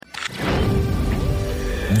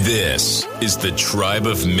This is the Tribe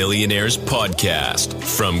of Millionaires podcast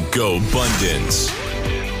from GoBundance.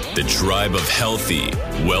 The tribe of healthy,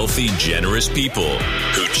 wealthy, generous people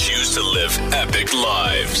who choose to live epic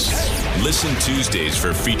lives. Listen Tuesdays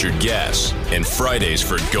for featured guests and Fridays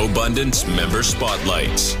for GoBundance member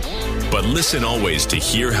spotlights. But listen always to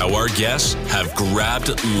hear how our guests have grabbed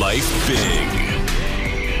life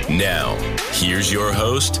big. Now, here's your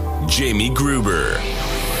host, Jamie Gruber.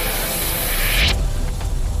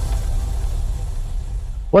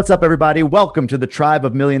 What's up, everybody? Welcome to the Tribe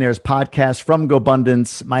of Millionaires podcast from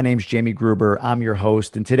GoBundance. My name's Jamie Gruber. I'm your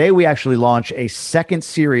host. And today we actually launch a second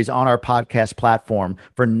series on our podcast platform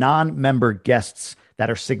for non-member guests that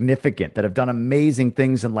are significant, that have done amazing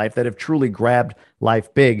things in life, that have truly grabbed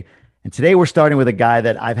life big. And today we're starting with a guy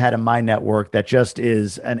that I've had in my network that just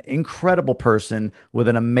is an incredible person with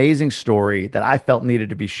an amazing story that I felt needed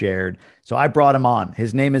to be shared. So I brought him on.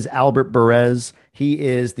 His name is Albert Berez. He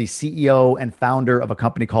is the CEO and founder of a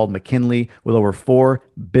company called McKinley with over $4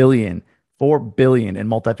 billion in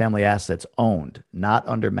multifamily assets owned, not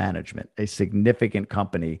under management. A significant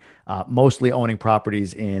company, mostly owning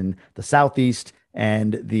properties in the Southeast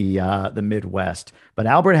and the Midwest. But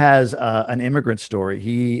Albert has an immigrant story.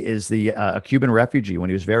 He is a Cuban refugee. When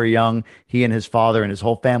he was very young, he and his father and his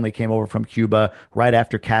whole family came over from Cuba right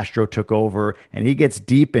after Castro took over. And he gets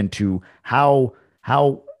deep into how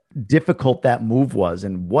difficult that move was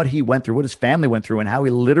and what he went through, what his family went through, and how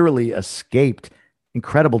he literally escaped.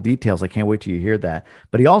 Incredible details. I can't wait till you hear that.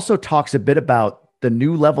 But he also talks a bit about the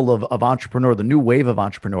new level of entrepreneur, the new wave of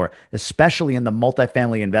entrepreneur, especially in the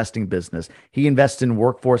multifamily investing business. He invests in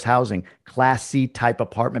workforce housing, Class C type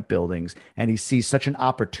apartment buildings, and he sees such an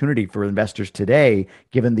opportunity for investors today,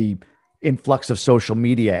 given the influx of social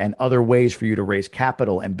media and other ways for you to raise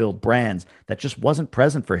capital and build brands that just wasn't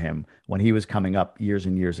present for him when he was coming up years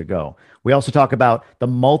and years ago. We also talk about the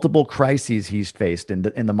multiple crises he's faced in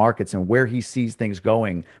the markets and where he sees things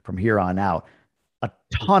going from here on out. A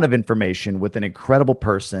ton of information with an incredible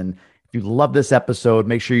person. If you love this episode,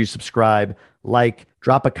 make sure you subscribe, like,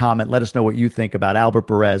 drop a comment. Let us know what you think about Albert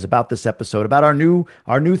Berez, about this episode, about our new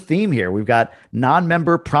theme here. We've got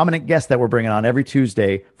non-member prominent guests that we're bringing on every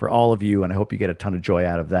Tuesday for all of you, and I hope you get a ton of joy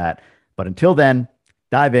out of that. But until then,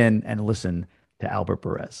 dive in and listen to Albert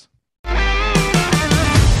Berez.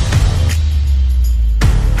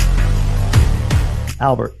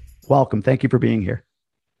 Albert, welcome. Thank you for being here.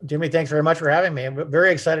 Jimmy, thanks very much for having me. I'm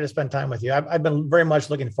very excited to spend time with you. I've been very much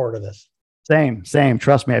looking forward to this. Same.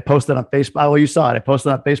 Trust me. I posted on Facebook. Well, you saw it. I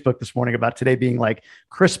posted on Facebook this morning about today being like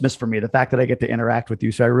Christmas for me, the fact that I get to interact with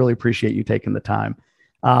you. So I really appreciate you taking the time.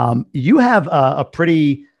 You have a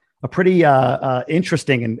pretty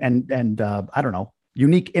interesting and I don't know,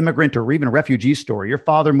 unique immigrant or even refugee story. Your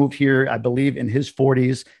father moved here, I believe, in his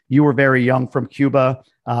 40s. You were very young, from Cuba.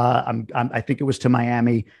 I think it was to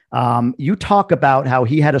Miami. You talk about how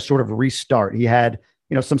he had a sort of restart. He had,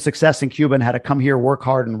 some success in Cuba and had to come here, work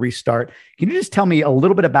hard, and restart. Can you just tell me a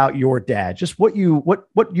little bit about your dad, just what you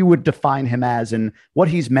would define him as and what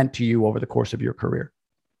he's meant to you over the course of your career?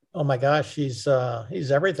 Oh my gosh, he's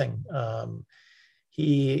everything.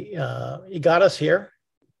 He got us here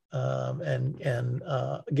and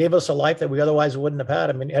gave us a life that we otherwise wouldn't have had.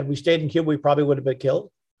 I mean, had we stayed in Cuba, we probably would have been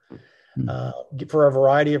killed for a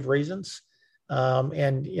variety of reasons. I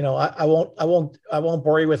won't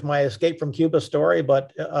bore you with my escape from Cuba story,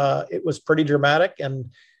 but it was pretty dramatic, and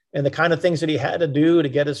the kind of things that he had to do to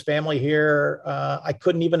get his family here, I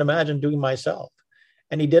couldn't even imagine doing myself.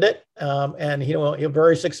 And he did it. And a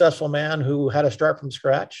very successful man who had to start from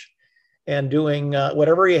scratch and doing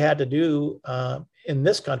whatever he had to do in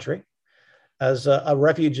this country as a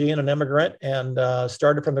refugee and an immigrant, and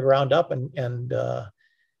started from the ground up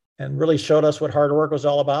and really showed us what hard work was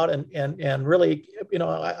all about. And really,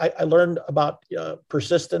 I learned about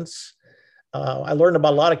persistence. I learned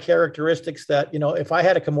about a lot of characteristics that, if I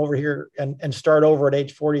had to come over here and start over at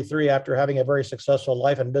age 43 after having a very successful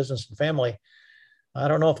life and business and family, I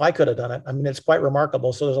don't know if I could have done it. I mean, it's quite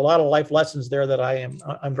remarkable. So there's a lot of life lessons there that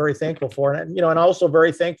I'm very thankful for. And also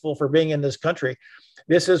very thankful for being in this country.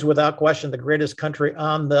 This is without question the greatest country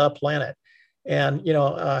on the planet. And,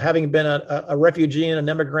 having been a refugee and an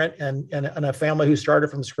immigrant and a family who started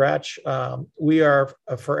from scratch, we are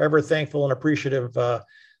forever thankful and appreciative.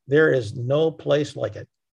 There is no place like it.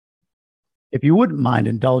 If you wouldn't mind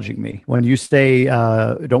indulging me when you say,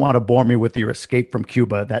 don't want to bore me with your escape from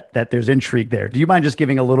Cuba, that there's intrigue there. Do you mind just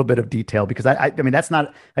giving a little bit of detail? Because I mean, that's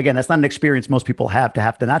not an experience most people have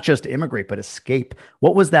to not just immigrate, but escape.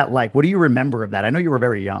 What was that like? What do you remember of that? I know you were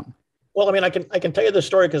very young. Well, I mean, I can tell you the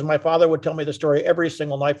story because my father would tell me the story every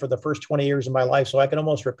single night for the first 20 years of my life. So I can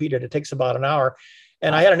almost repeat it. It takes about an hour.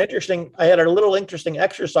 And I had a little interesting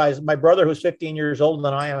exercise. My brother, who's 15 years older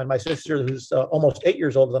than I am, and my sister, who's almost 8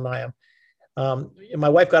 years older than I am. My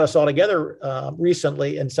wife got us all together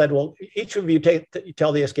recently and said, well, each of you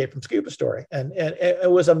tell the Escape from Scuba story. And it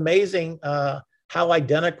was amazing how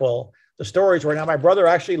identical the stories were. Now, my brother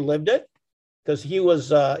actually lived it because he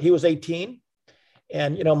was 18.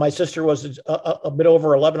 And, my sister was a bit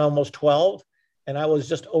over 11, almost 12. And I was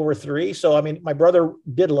just over 3. So, I mean, my brother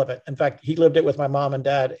did live it. In fact, he lived it with my mom and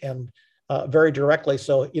dad and very directly.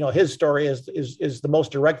 So, his story is the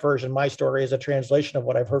most direct version. My story is a translation of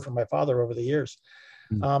what I've heard from my father over the years.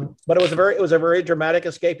 But it was a very dramatic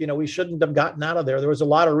escape. We shouldn't have gotten out of there. There was a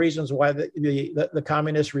lot of reasons why the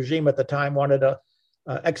communist regime at the time wanted to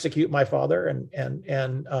execute my father.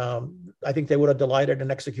 And I think they would have delighted in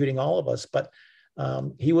executing all of us. But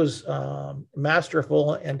he was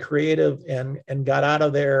masterful and creative and got out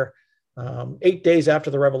of there 8 days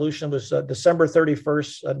after the revolution. It was December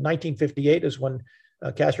 31st, 1958 is when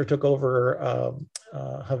Castro took over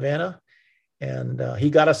Havana. And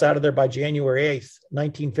he got us out of there by January 8th,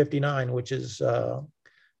 1959, which is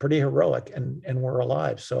pretty heroic, and we're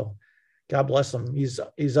alive. So God bless him. He's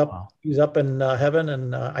up, wow. He's up in heaven,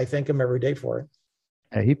 and I thank him every day for it.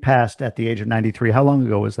 He passed at the age of 93. How long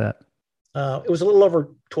ago was that? It was a little over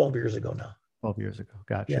 12 years ago now. 12 years ago.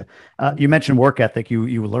 Gotcha. Yeah. You mentioned work ethic.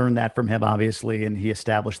 You learned that from him, obviously, and he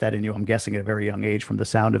established that in you, I'm guessing, at a very young age from the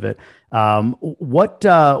sound of it. What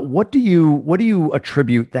do you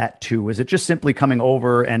attribute that to? Is it just simply coming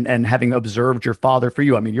over and having observed your father? For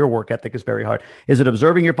you, I mean, your work ethic is very hard. Is it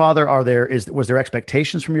observing your father? Was there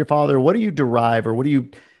expectations from your father? What do you derive, or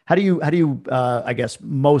how do you I guess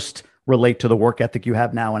most relate to the work ethic you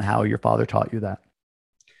have now and how your father taught you that?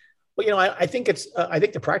 Well, I think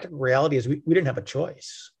the practical reality is we didn't have a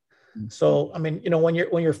choice. So, I mean, when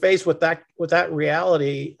you're faced with that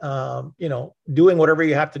reality, doing whatever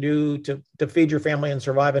you have to do to feed your family and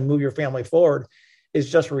survive and move your family forward is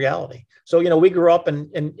just reality. So, we grew up in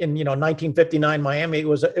 1959 Miami. It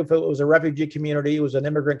was a refugee community. It was an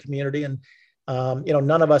immigrant community, and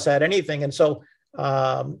none of us had anything. And so,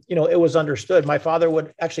 it was understood. My father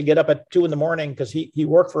would actually get up at 2 a.m. because he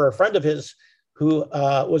worked for a friend of his who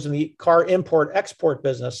was in the car import export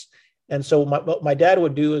business. And so what my dad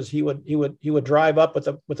would do is he would drive up with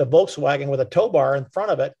a Volkswagen with a tow bar in front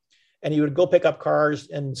of it, and he would go pick up cars.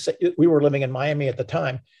 And we were living in Miami at the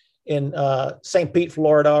time, in St. Pete,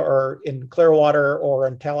 Florida, or in Clearwater, or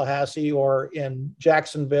in Tallahassee, or in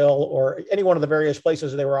Jacksonville, or any one of the various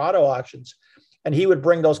places there were auto auctions. And he would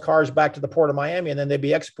bring those cars back to the port of Miami, and then they'd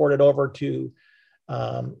be exported over to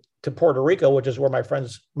Puerto Rico, which is where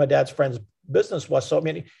my dad's friend's business was. So, I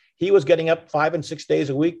mean, he was getting up 5 and 6 days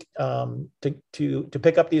a week to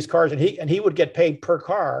pick up these cars, and he would get paid per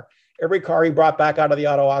car. Every car he brought back out of the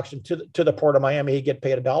auto auction to the port of Miami, he'd get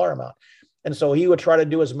paid a dollar amount. And so he would try to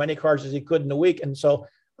do as many cars as he could in a week. And so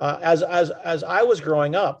as I was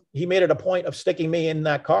growing up, he made it a point of sticking me in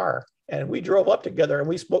that car, and we drove up together, and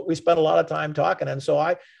we spent a lot of time talking. And so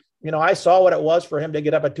I saw what it was for him to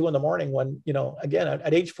get up at 2 a.m. when, again,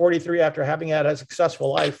 at age 43, after having had a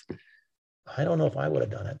successful life, I don't know if I would have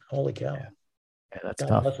done it. Holy cow. Yeah, that's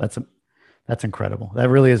tough. That's incredible. That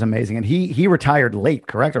really is amazing. And he retired late,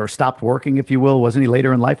 correct? Or stopped working, if you will. Wasn't he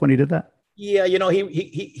later in life when he did that? Yeah.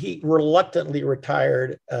 He reluctantly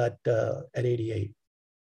retired at 88.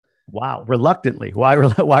 Wow. Reluctantly. Why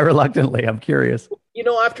reluctantly? I'm curious.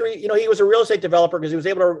 After he was a real estate developer, because he was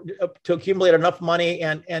able to accumulate enough money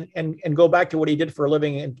and go back to what he did for a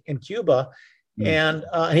living in Cuba. And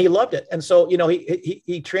he loved it. And so,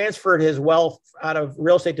 he transferred his wealth out of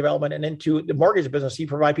real estate development and into the mortgage business. He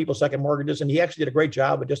provided people second mortgages, and he actually did a great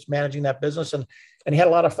job of just managing that business, and he had a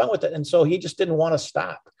lot of fun with it. And so he just didn't want to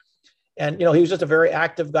stop. And, he was just a very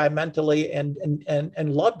active guy mentally and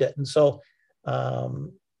loved it. And so,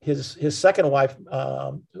 his second wife,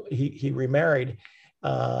 he remarried,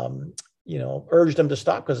 urged him to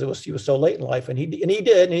stop because he was so late in life, and he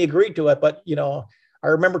did, and he agreed to it. But, I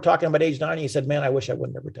remember talking about age 90. He said, "Man, I wish I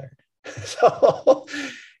wouldn't have retired." So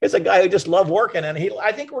it's a guy who just loved working, and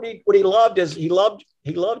I think what he loved is he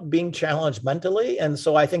loved being challenged mentally, and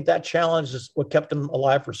so I think that challenge is what kept him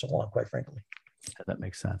alive for so long, quite frankly. That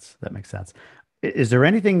makes sense. Is there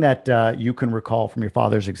anything that you can recall from your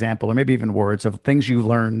father's example, or maybe even words of things you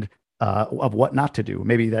learned of what not to do?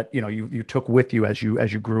 Maybe that you took with you as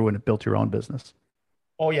you grew and built your own business.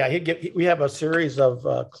 Oh yeah, we have a series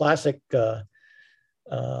of classic.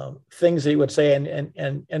 Things that he would say,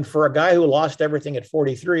 and for a guy who lost everything at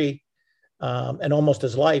 43 and almost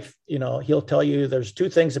his life, he'll tell you there's 2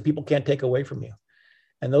 things that people can't take away from you,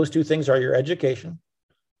 and those 2 things are your education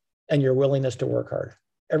and your willingness to work hard.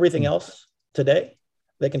 Everything else today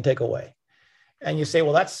they can take away. And you say,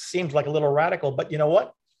 well, that seems like a little radical, but you know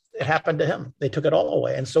what? It happened to him. They took it all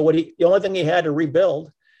away. And so the only thing he had to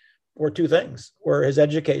rebuild were two things, were his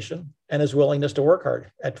education and his willingness to work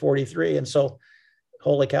hard at 43. And so,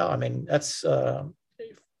 holy cow, I mean, that's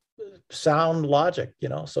sound logic,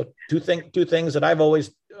 So two things that I've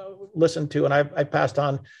always listened to and I passed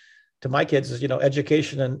on to my kids is,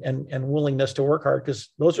 education and willingness to work hard, because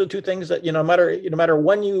those are the two things that, no matter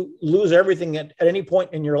when you lose everything at any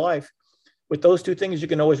point in your life, with those two things, you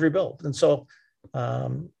can always rebuild. And so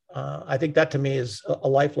I think that to me is a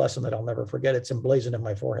life lesson that I'll never forget. It's emblazoned in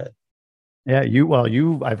my forehead. Yeah,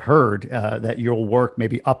 I've heard that you'll work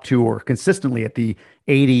maybe up to or consistently at the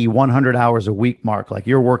 80, 100 hours a week mark. Like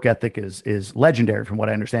your work ethic is legendary from what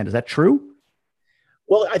I understand. Is that true?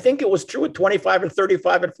 Well, I think it was true at 25 and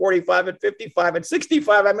 35 and 45 and 55 and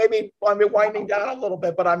 65. I'm winding down a little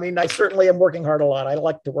bit, but I mean, I certainly am working hard a lot. I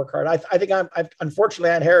like to work hard. I think I've unfortunately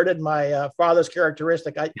I inherited my father's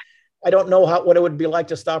characteristic. I don't know what it would be like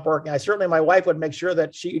to stop working. My wife would make sure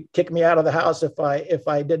that she'd kick me out of the house if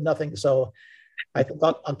I did nothing. So I think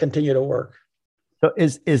I'll continue to work. So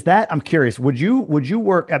is that, I'm curious, would you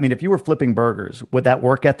work? I mean, if you were flipping burgers, would that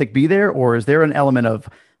work ethic be there? Or is there an element of,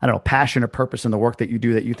 I don't know, passion or purpose in the work that you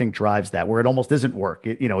do that you think drives that, where it almost isn't work?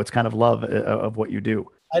 It's kind of love of what you do.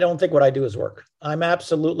 I don't think what I do is work. I'm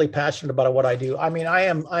absolutely passionate about what I do. I mean, I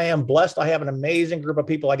am blessed. I have an amazing group of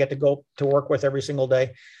people I get to go to work with every single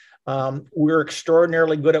day. We're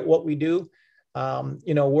extraordinarily good at what we do. I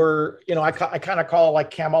kind of call it like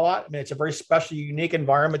Camelot. I mean, it's a very special, unique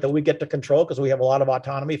environment that we get to control because we have a lot of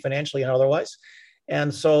autonomy financially and otherwise.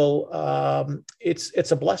 And so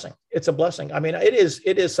it's a blessing. It's a blessing. I mean, it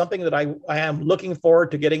is something that I am looking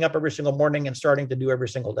forward to getting up every single morning and starting to do every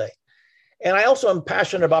single day. And I also am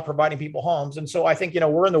passionate about providing people homes. And so I think,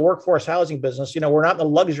 we're in the workforce housing business. We're not in the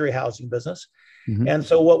luxury housing business. Mm-hmm. And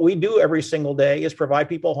so what we do every single day is provide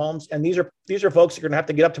people homes. And these are folks that are going to have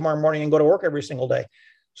to get up tomorrow morning and go to work every single day.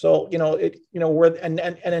 So, we're,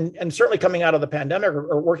 and certainly coming out of the pandemic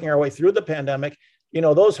or working our way through the pandemic,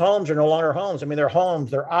 those homes are no longer homes. I mean, they're homes,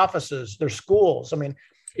 they're offices, they're schools. I mean,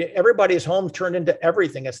 everybody's home turned into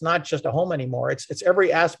everything. It's not just a home anymore. It's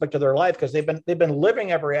every aspect of their life because they've been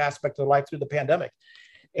living every aspect of their life through the pandemic.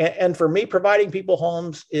 And for me, providing people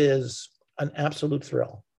homes is an absolute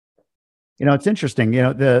thrill. It's interesting,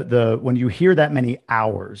 when you hear that many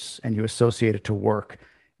hours and you associate it to work,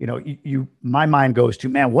 my mind goes to,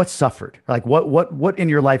 man, what suffered? Like what in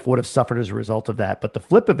your life would have suffered as a result of that? But the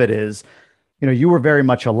flip of it is, you were very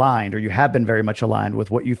much aligned, or you have been very much aligned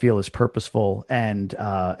with what you feel is purposeful and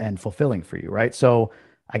fulfilling for you, right? So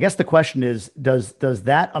I guess the question is, does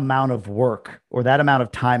that amount of work or that amount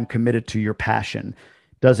of time committed to your passion,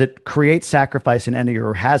 does it create sacrifice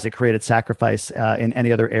or has it created sacrifice in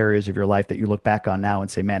any other areas of your life that you look back on now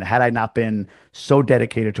and say, man, had I not been so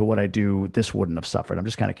dedicated to what I do, this wouldn't have suffered? I'm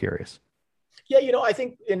just kind of curious. Yeah, I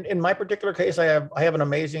think in my particular case, I have an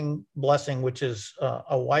amazing blessing, which is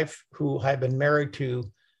a wife who I've been married to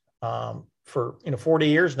for 40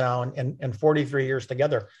 years now and 43 years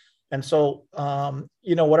together. And so,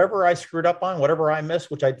 whatever I screwed up on, whatever I missed,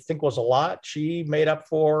 which I think was a lot, she made up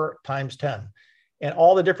for times 10. And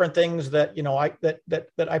all the different things that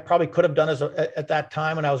I probably could have done at that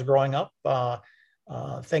time when I was growing up.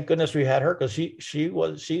 Thank goodness we had her, because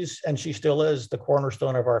she's and she still is the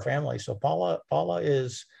cornerstone of our family. So Paula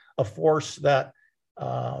is a force that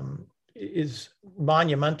is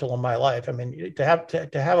monumental in my life. I mean, to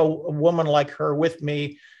have a woman like her with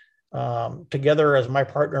me together as my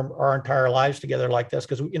partner, our entire lives together like this,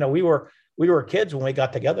 because we were kids when we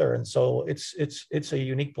got together, and so it's a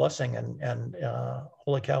unique blessing. And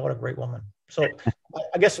holy cow, what a great woman! So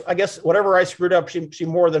I guess whatever I screwed up, she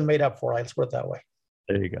more than made up for. Let's put it that way.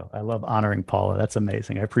 There you go. I love honoring Paula. That's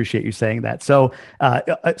amazing. I appreciate you saying that. So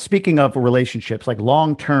speaking of relationships, like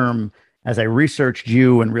long-term, as I researched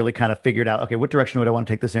you and really kind of figured out, okay, what direction would I want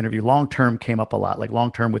to take this interview? Long-term came up a lot, like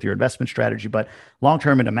long-term with your investment strategy, but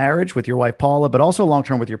long-term in a marriage with your wife, Paula, but also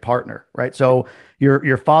long-term with your partner, right? So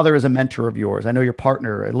your father is a mentor of yours. I know your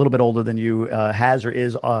partner, a little bit older than you, has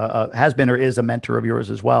been or is a mentor of yours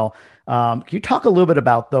as well. Can you talk a little bit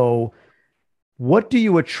about, though, what do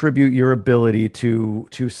you attribute your ability to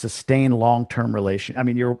sustain long-term relation? I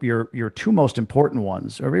mean, your two most important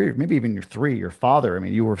ones, or maybe even your three, your father. I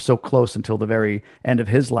mean, you were so close until the very end of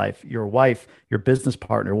his life, your wife, your business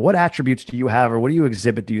partner. What attributes do you have, or what do you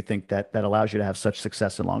exhibit, do you think, that allows you to have such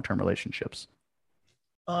success in long-term relationships?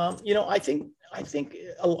 I think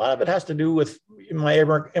a lot of it has to do with my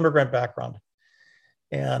immigrant background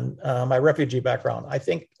and my refugee background. I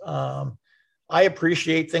think I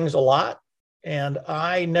appreciate things a lot. And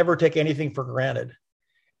I never take anything for granted.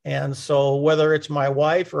 And so whether it's my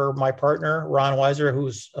wife or my partner, Ron Weiser,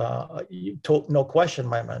 who's no question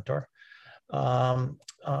my mentor,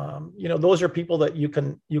 those are people that you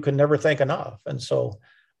can never thank enough. And so,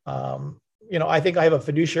 I think I have a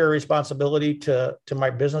fiduciary responsibility to my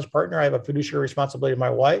business partner. I have a fiduciary responsibility to my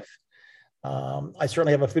wife. I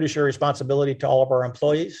certainly have a fiduciary responsibility to all of our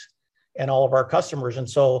employees and all of our customers. And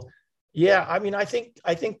so, yeah, I mean, I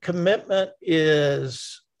think commitment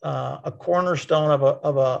is a cornerstone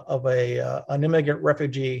of an immigrant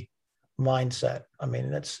refugee mindset. I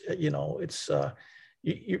mean,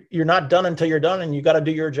 you're not done until you're done, and you got to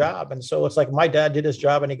do your job. And so it's like my dad did his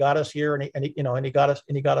job, and he got us here, and he got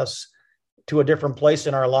us to a different place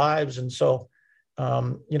in our lives. And so,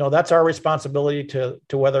 that's our responsibility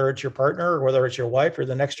to whether it's your partner or whether it's your wife or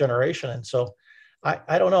the next generation. And so,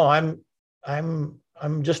 I don't know.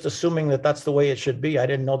 I'm just assuming that that's the way it should be. I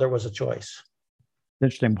didn't know there was a choice.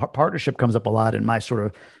 Interesting. Partnership comes up a lot in my sort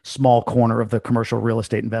of small corner of the commercial real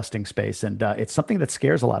estate investing space. And it's something that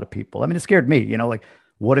scares a lot of people. I mean, it scared me, like,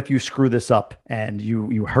 what if you screw this up and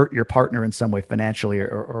you hurt your partner in some way financially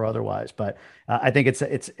or otherwise? But I think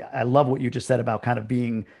I love what you just said about kind of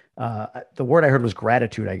being, the word I heard was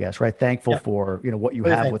gratitude, I guess, right? Thankful for, what you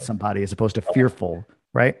have with somebody as opposed to fearful,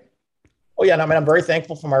 right? Oh yeah. And I mean, I'm very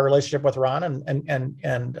thankful for my relationship with Ron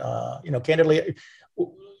and candidly,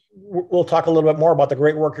 we'll talk a little bit more about the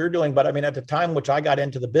great work you're doing, but I mean, at the time which I got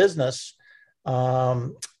into the business,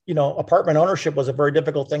 apartment ownership was a very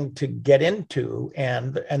difficult thing to get into,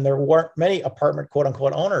 and there weren't many apartment quote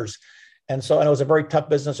unquote owners, and it was a very tough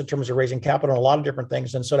business in terms of raising capital and a lot of different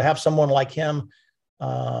things. And so to have someone like him,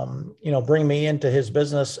 bring me into his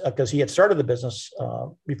business because he had started the business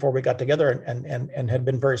before we got together and had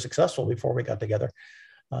been very successful before we got together.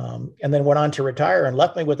 And then went on to retire and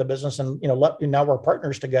left me with the business, and now we're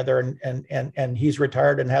partners together, and he's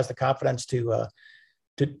retired and has the confidence to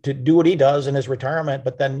do what he does in his retirement.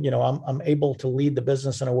 But then I'm able to lead the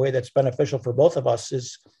business in a way that's beneficial for both of us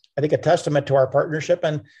is, I think, a testament to our partnership,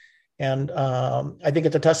 and I think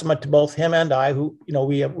it's a testament to both him and I, who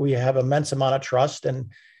we have immense amount of trust, and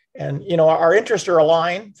our interests are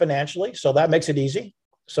aligned financially, so that makes it easy.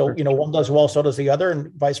 So one does well, so does the other,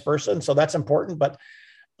 and vice versa, and so that's important. But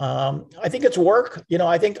I think it's work.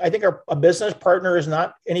 I think a business partner is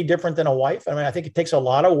not any different than a wife. I mean, I think it takes a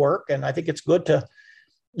lot of work, and I think it's good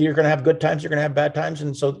you're going to have good times, you're going to have bad times.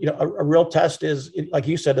 And so, a real test is, like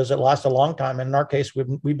you said, does it last a long time? And in our case,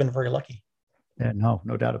 we've been very lucky. Yeah, no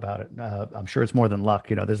doubt about it. I'm sure it's more than luck.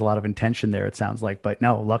 There's a lot of intention there, it sounds like, but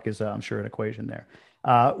no, luck is, I'm sure, an equation there.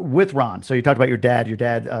 With Ron, so you talked about your dad,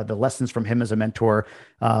 the lessons from him as a mentor,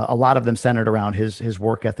 a lot of them centered around his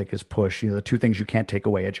work ethic, his push, the two things you can't take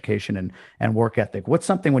away, education and work ethic. What's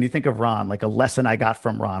something, when you think of Ron, like a lesson I got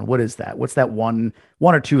from Ron, what is that? What's that one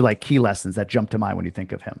or two like key lessons that jump to mind when you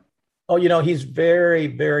think of him? Oh, he's very,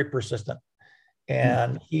 very persistent,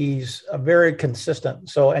 and he's very consistent.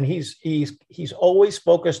 So, and he's always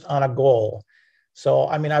focused on a goal. So,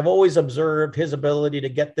 I mean, I've always observed his ability to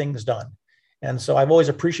get things done. And so I've always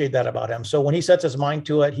appreciated that about him. So when he sets his mind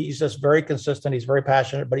to it, he's just very consistent. He's very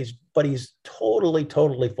passionate, but he's totally,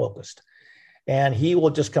 totally focused. And he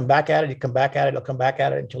will just come back at it. He'll come back at it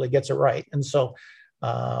until he gets it right. And so,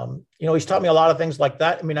 he's taught me a lot of things like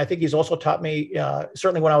that. I mean, I think he's also taught me,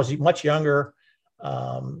 certainly when I was much younger,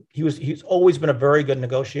 he's always been a very good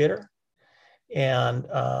negotiator. And,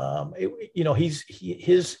 the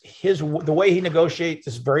way he negotiates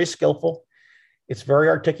is very skillful. It's very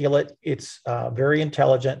articulate. It's very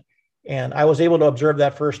intelligent. And I was able to observe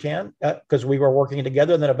that firsthand because we were working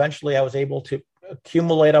together. And then eventually I was able to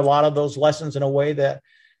accumulate a lot of those lessons in a way that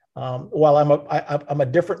while I'm a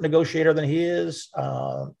different negotiator than he is,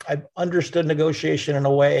 I've understood negotiation in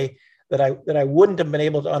a way that I wouldn't have been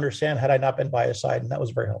able to understand had I not been by his side. And that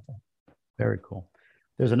was very helpful. Very cool.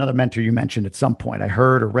 There's another mentor you mentioned at some point. I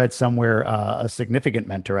heard or read somewhere a significant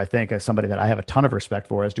mentor, I think, as somebody that I have a ton of respect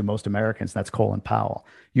for, as do most Americans. And that's Colin Powell.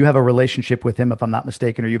 You have a relationship with him, if I'm not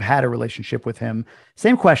mistaken, or you've had a relationship with him.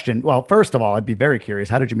 Same question. Well, first of all, I'd be very curious.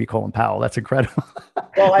 How did you meet Colin Powell? That's incredible.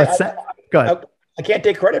 Well, go ahead. I can't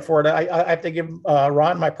take credit for it. I have to give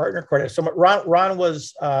Ron, my partner, credit. So Ron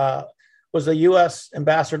was the U.S.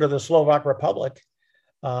 ambassador to the Slovak Republic,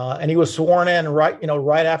 and he was sworn in right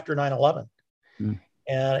after 9/11.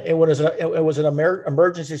 And it was an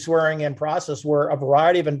emergency swearing in process where a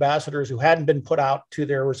variety of ambassadors who hadn't been put out to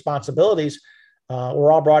their responsibilities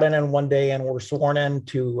were all brought in one day and were sworn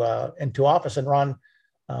into office. And Ron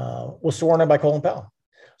was sworn in by Colin Powell.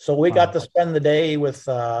 So we got to spend the day with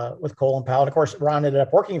Colin Powell. And of course, Ron ended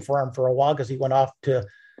up working for him for a while because he went off to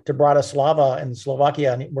Bratislava in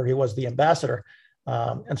Slovakia, where he was the ambassador.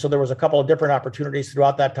 And so there was a couple of different opportunities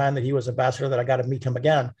throughout that time that he was ambassador that I got to meet him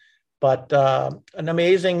again. But an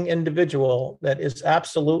amazing individual that is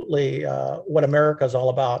absolutely what America is all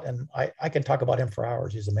about. And I can talk about him for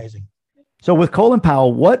hours. He's amazing. So with Colin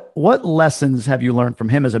Powell, what lessons have you learned from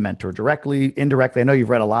him as a mentor, directly, indirectly? I know you've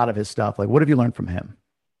read a lot of his stuff. Like, what have you learned from him?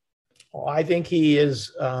 Well, I think he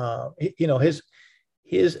is,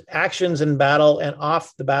 his actions in battle and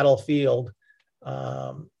off the battlefield.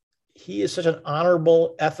 He is such an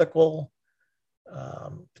honorable, ethical,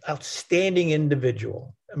 outstanding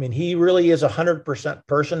individual. I mean, he really is 100%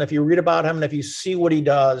 person. If you read about him and if you see what he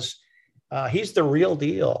does, he's the real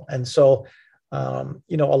deal. And so, a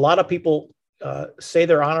lot of people say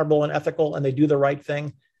they're honorable and ethical and they do the right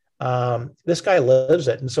thing. This guy lives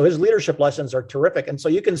it. And so his leadership lessons are terrific. And so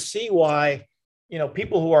you can see why,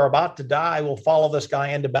 people who are about to die will follow this guy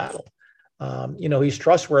into battle. He's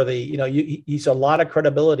trustworthy. He's a lot of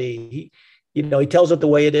credibility. He tells it the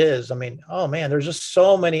way it is. I mean, oh man, there's just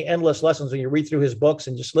so many endless lessons when you read through his books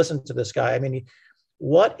and just listen to this guy. I mean,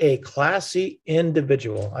 what a classy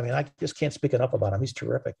individual. I mean, I just can't speak enough about him. He's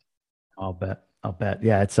terrific. I'll bet.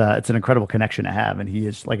 Yeah, it's an incredible connection to have. And he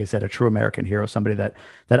is, like I said, a true American hero, somebody that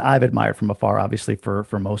I've admired from afar, obviously for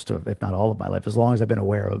most of, if not all of my life, as long as I've been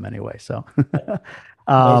aware of him anyway. So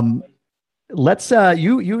let's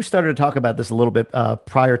you started to talk about this a little bit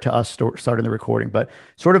prior to us starting the recording, but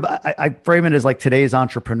sort of I frame it as like today's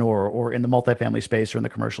entrepreneur, or in the multifamily space or in the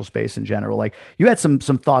commercial space in general. Like, you had some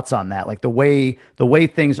thoughts on that, like the way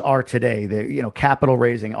things are today, the capital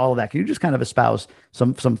raising, all of that. Can you just kind of espouse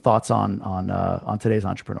some thoughts on today's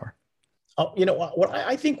entrepreneur? What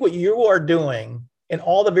I think what you are doing and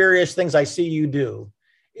all the various things I see you do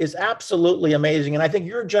is absolutely amazing. And I think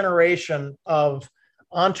your generation of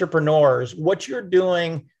entrepreneurs, what you're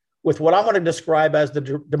doing with what I'm going to describe as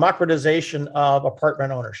the democratization of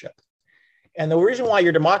apartment ownership. And the reason why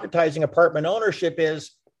you're democratizing apartment ownership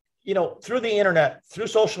is, through the internet, through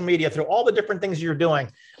social media, through all the different things you're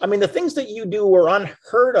doing. I mean, the things that you do were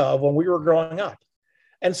unheard of when we were growing up.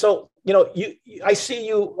 And so, I see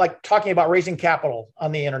you like talking about raising capital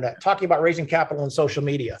on the internet, talking about raising capital in social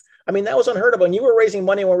media. I mean, that was unheard of. When you were raising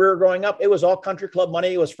money when we were growing up, it was all country club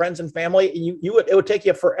money. It was friends and family. It would take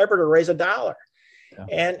you forever to raise $1.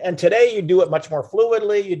 Yeah. And today you do it much more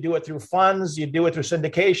fluidly. You do it through funds. You do it through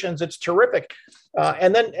syndications. It's terrific.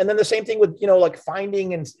 And then the same thing with, like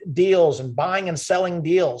finding and deals and buying and selling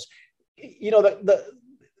deals.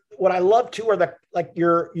 What I love too are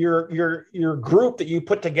your group that you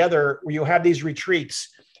put together where you have these retreats.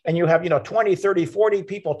 And you have, 20, 30, 40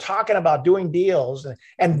 people talking about doing deals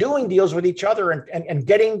and doing deals with each other and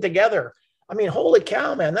getting together. I mean, holy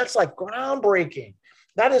cow, man, that's like groundbreaking.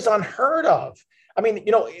 That is unheard of. I mean,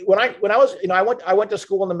 when I was, I went to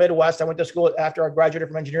school in the Midwest. I went to school after I graduated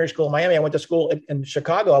from engineering school in Miami. I went to school in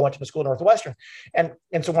Chicago. I went to the school at Northwestern. And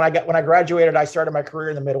so when I graduated, I started my career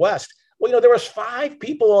in the Midwest. Well, there was 5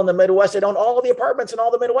 people in the Midwest that owned all of the apartments in all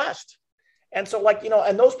the Midwest. And so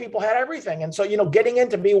and those people had everything. And so, getting in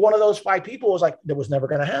to be one of those 5 people was like, that was never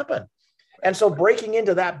going to happen. And so breaking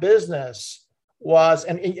into that business was,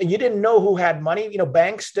 and you didn't know who had money,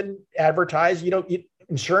 banks didn't advertise,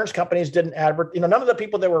 insurance companies didn't advertise, none of the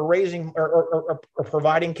people that were raising or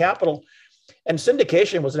providing capital, and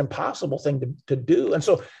syndication was an impossible thing to do. And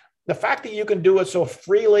so the fact that you can do it so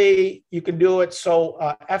freely, you can do it so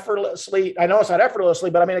effortlessly. I know it's not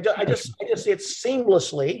effortlessly, but I mean, I just see it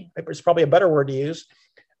seamlessly. It's probably a better word to use.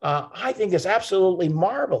 I think is absolutely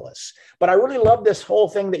marvelous. But I really love this whole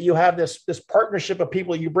thing that you have this partnership of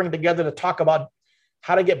people you bring together to talk about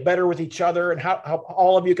how to get better with each other and how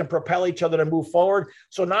all of you can propel each other to move forward.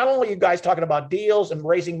 So not only are you guys talking about deals and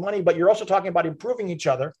raising money, but you're also talking about improving each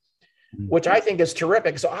other, which I think is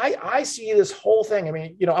terrific. So I see this whole thing. I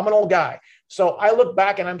mean, I'm an old guy. So I look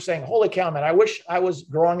back and I'm saying, holy cow, man, I wish I was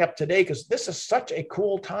growing up today because this is such a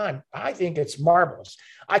cool time. I think it's marvelous.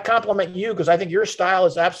 I compliment you because I think your style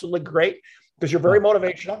is absolutely great because you're very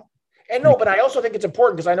motivational. And but I also think it's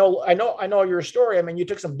important because I know your story. I mean, you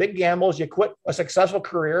took some big gambles, you quit a successful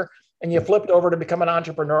career and you flipped over to become an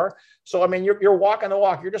entrepreneur. So, I mean, you're walking the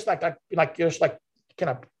walk. You're just like kind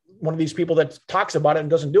of one of these people that talks about it and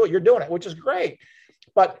doesn't do it. You're doing it, which is great.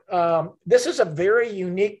 But this is a very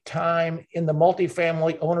unique time in the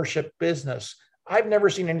multifamily ownership business. I've never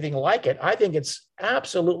seen anything like it. I think it's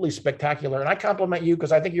absolutely spectacular. And I compliment you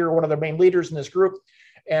because I think you're one of the main leaders in this group.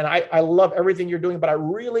 And I love everything you're doing. But I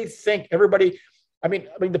really think everybody, I mean,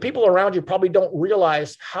 the people around you probably don't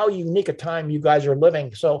realize how unique a time you guys are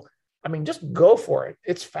living. So, I mean, just go for it.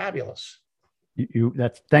 It's fabulous.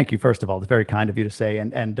 Thank you, first of all. It's very kind of you to say.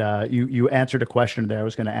 And you answered a question that I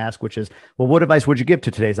was going to ask, which is, well, what advice would you give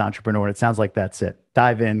to today's entrepreneur? And it sounds like that's it.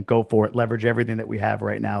 Dive in, go for it, leverage everything that we have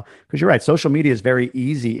right now. Because you're right, social media is very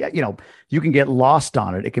easy. You can get lost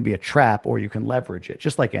on it. It can be a trap, or you can leverage it,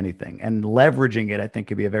 just like anything. And leveraging it, I think,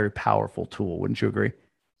 can be a very powerful tool. Wouldn't you agree?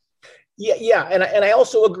 Yeah. And I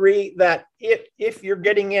also agree that if you're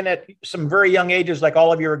getting in at some very young ages, like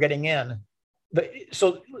all of you are getting in,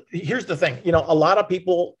 so here's the thing, a lot of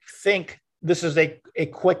people think this is a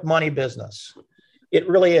quick money business. It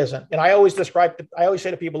really isn't. And I always say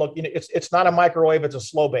to people, look, it's not a microwave, it's a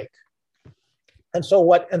slow bake. And so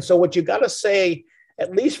what you got to say,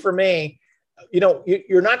 at least for me,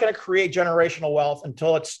 you're not going to create generational wealth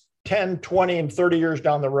until it's 10, 20, and 30 years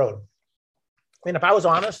down the road. I mean, if I was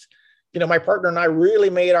honest, my partner and I really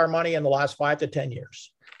made our money in the last 5 to 10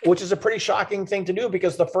 years. Which is a pretty shocking thing to do,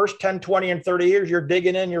 because the first 10, 20, and 30 years, you're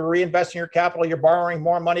digging in, you're reinvesting your capital, you're borrowing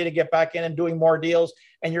more money to get back in and doing more deals.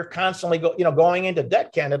 And you're constantly going into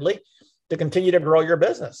debt, candidly, to continue to grow your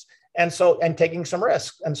business. And taking some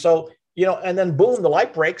risks. And so, and then boom, the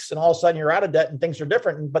light breaks and all of a sudden you're out of debt and things are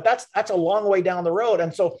different. But that's a long way down the road.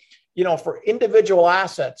 And so, for individual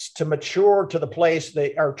assets to mature to the place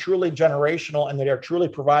they are truly generational and they are truly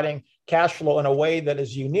providing cash flow in a way that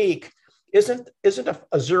is unique, isn't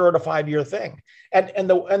a 0 to 5 year thing. And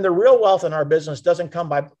the real wealth in our business doesn't come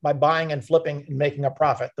by buying and flipping and making a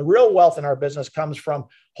profit. The real wealth in our business comes from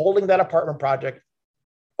holding that apartment project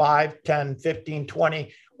 5, 10, 15,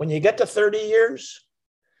 20. When you get to 30 years,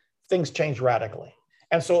 things change radically.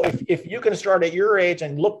 And so if you can start at your age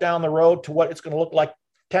and look down the road to what it's going to look like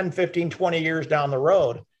 10, 15, 20 years down the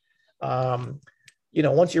road,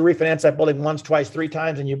 once you refinance that building once, twice, 3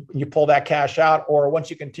 times, and you pull that cash out, or once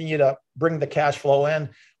you continue to bring the cash flow in,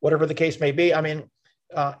 whatever the case may be, I mean,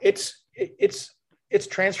 it's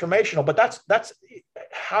transformational. But that's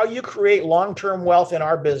how you create long-term wealth in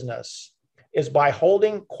our business, is by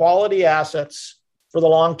holding quality assets for the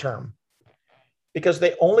long term, because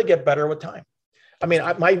they only get better with time. I mean,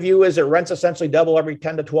 my view is that rents essentially double every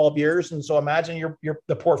 10 to 12 years. And so imagine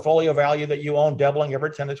the portfolio value that you own doubling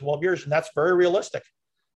every 10 to 12 years. And that's very realistic.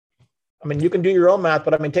 I mean, you can do your own math,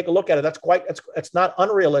 but I mean, take a look at it. It's not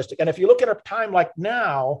unrealistic. And if you look at a time like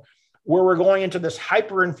now, where we're going into this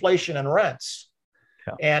hyperinflation in rents,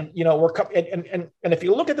 and, and if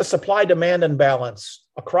you look at the supply demand imbalance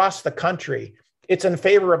across the country, it's in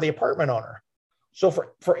favor of the apartment owner. So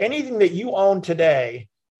for anything that you own today,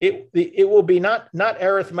 it will be not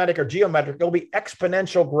arithmetic or geometric. It'll be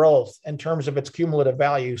exponential growth in terms of its cumulative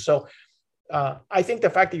value. So I think the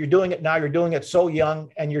fact that you're doing it now, you're doing it so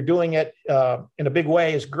young, and you're doing it in a big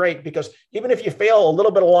way is great, because even if you fail a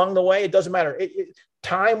little bit along the way, it doesn't matter.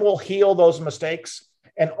 Time will heal those mistakes,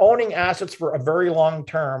 and owning assets for a very long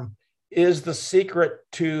term is the secret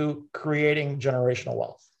to creating generational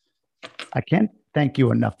wealth. I can't thank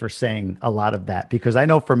you enough for saying a lot of that, because I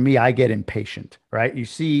know for me, I get impatient, right? You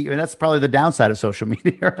see, and that's probably the downside of social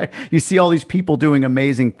media, right? You see all these people doing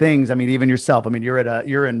amazing things. I mean, even yourself, I mean, you're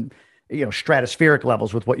in stratospheric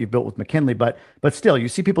levels with what you built with McKinley, but still you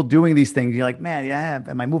see people doing these things. You're like, man, yeah,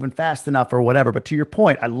 am I moving fast enough or whatever? But to your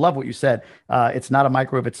point, I love what you said. It's not a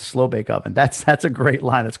microwave, it's a slow bake oven. That's a great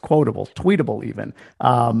line. It's quotable, tweetable even.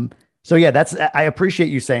 So yeah, I appreciate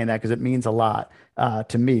you saying that, because it means a lot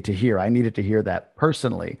to me to hear. I needed to hear that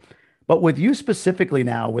personally. But with you specifically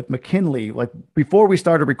now with McKinley, like before we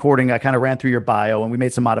started recording, I kind of ran through your bio and we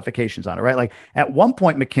made some modifications on it, right? Like at one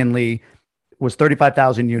point, McKinley was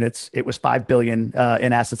 35,000 units. It was 5 billion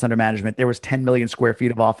in assets under management. There was 10 million square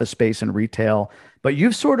feet of office space and retail. But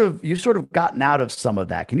you've sort of gotten out of some of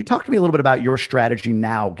that. Can you talk to me a little bit about your strategy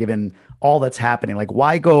now, given all that's happening? Like,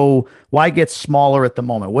 why get smaller at the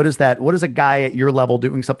moment? What is a guy at your level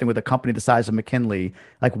doing something with a company the size of McKinley?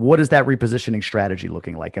 Like, what is that repositioning strategy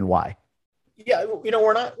looking like, and why? Yeah,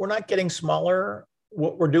 we're not getting smaller.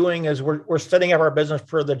 What we're doing is we're setting up our business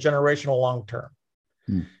for the generational long term.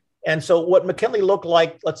 And so what McKinley looked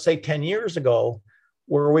like, let's say 10 years ago,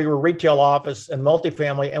 where we were retail, office, and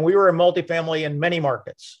multifamily, and we were in multifamily in many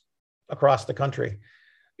markets across the country.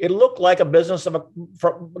 It looked like a business of a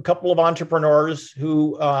couple of entrepreneurs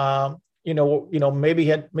who, maybe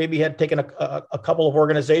had taken a couple of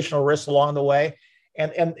organizational risks along the way,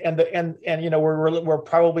 and we're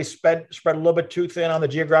probably spread a little bit too thin on the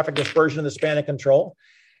geographic dispersion and the span of control.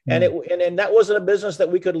 And that wasn't a business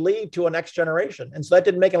that we could leave to a next generation. And so that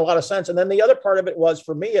didn't make a lot of sense. And then the other part of it was,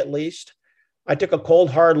 for me at least, I took a cold,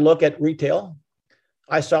 hard look at retail.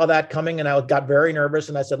 I saw that coming and I got very nervous,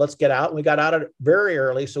 and I said, let's get out. And we got out of it very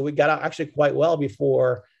early. So we got out actually quite well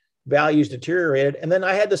before values deteriorated. And then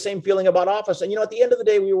I had the same feeling about office. And, at the end of the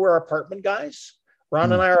day, we were apartment guys.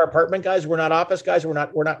 Ron and I are apartment guys. We're not office guys. We're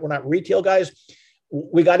not retail guys.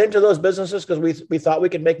 We got into those businesses because we thought we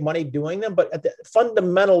could make money doing them, but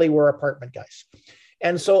fundamentally we're apartment guys.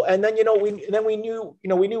 And then we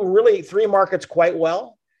knew really three markets quite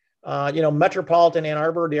well. Metropolitan Ann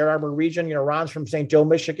Arbor, the Ann Arbor region. Ron's from St. Joe,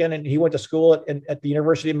 Michigan, and he went to school at the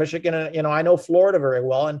University of Michigan. And I know Florida very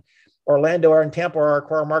well, and Orlando and Tampa are our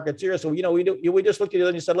core markets here. So we just looked at it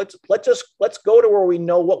and said, let's go to where we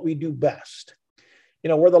know what we do best.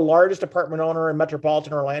 We're the largest apartment owner in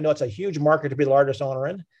metropolitan Orlando. It's a huge market to be the largest owner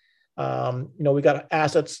in. We got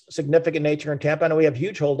assets, significant nature in Tampa, and we have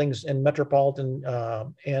huge holdings in metropolitan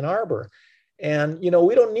Ann Arbor. And,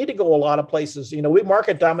 we don't need to go a lot of places. We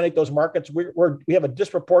market dominate those markets. We have a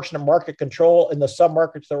disproportionate market control in the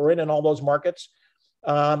sub-markets that we're in all those markets.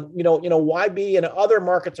 Why be in other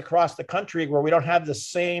markets across the country where we don't have the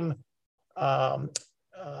same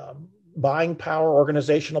buying power,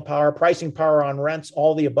 organizational power, pricing power on rents,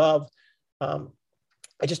 all the above.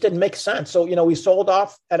 It just didn't make sense. So, we sold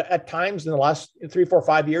off at times in the last 3, 4,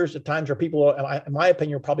 5 years, at times where people, in my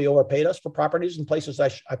opinion, probably overpaid us for properties in places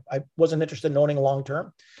I wasn't interested in owning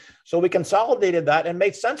long-term. So we consolidated that and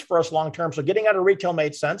made sense for us long-term. So getting out of retail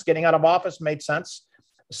made sense. Getting out of office made sense.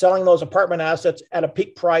 Selling those apartment assets at a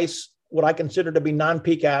peak price, what I consider to be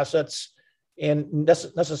non-peak assets, in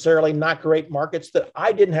necessarily not great markets that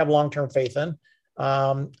I didn't have long-term faith in.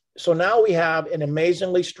 So now we have an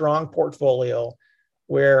amazingly strong portfolio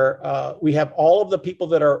where we have all of the people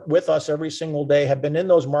that are with us every single day have been in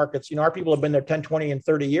those markets. Our people have been there 10, 20, and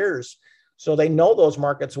 30 years. So they know those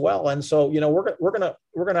markets well. And so, we're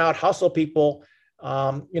going to out hustle people.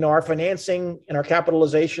 Our financing and our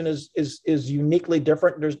capitalization is uniquely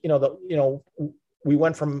different. There's, we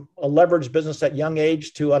went from a leveraged business at young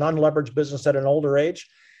age to an unleveraged business at an older age.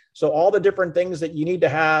 So all the different things that you need to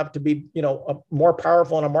have to be, more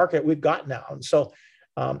powerful in a market, we've got now. And so,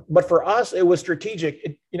 but for us, it was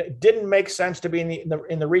strategic. It didn't make sense to be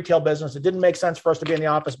in the retail business. It didn't make sense for us to be in the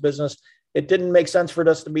office business. It didn't make sense for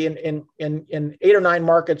us to be in 8 or 9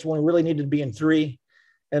 markets when we really needed to be in 3.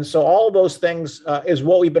 And so all of those things is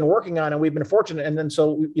what we've been working on, and we've been fortunate. And then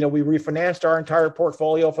so we refinanced our entire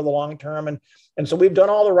portfolio for the long term, and so we've done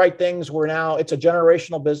all the right things. We're now, it's a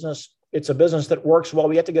generational business. It's a business that works well.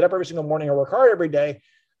 We have to get up every single morning and work hard every day,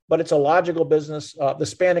 but it's a logical business. The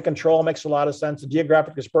span of control makes a lot of sense. The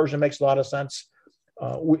geographic dispersion makes a lot of sense.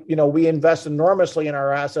 We invest enormously in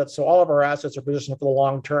our assets, so all of our assets are positioned for the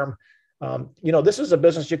long term. This is a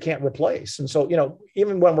business you can't replace. And so,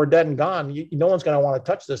 even when we're dead and gone, no one's going to want to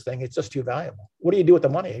touch this thing. It's just too valuable. What do you do with the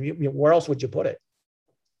money? Where else would you put it?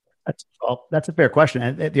 That's a fair question.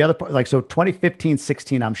 And the other part, so 2015,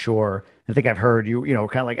 16, I'm sure, I think I've heard you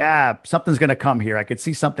kind of like, something's going to come here. I could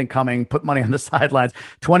see something coming, put money on the sidelines.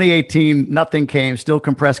 2018, nothing came, still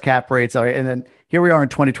compressed cap rates. And then here we are in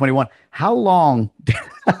 2021. How long,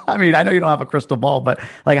 I mean, I know you don't have a crystal ball, but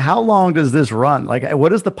how long does this run?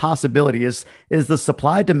 What is the possibility? Is the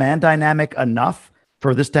supply demand dynamic enough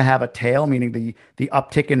for this to have a tail, meaning the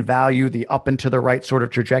uptick in value, the up and to the right sort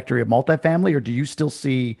of trajectory of multifamily? Or do you still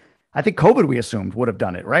see, I think COVID, we assumed, would have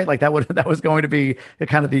done it, right? That was going to be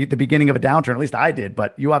kind of the beginning of a downturn. At least I did,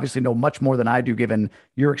 but you obviously know much more than I do, given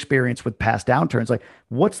your experience with past downturns.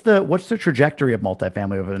 What's the trajectory of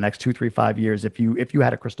multifamily over the next 2, 3, 5 years if you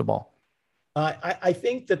had a crystal ball? I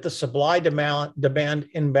think that the supply demand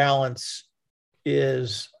imbalance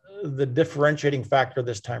is the differentiating factor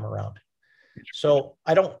this time around. So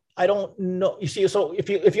I don't know. You see, so if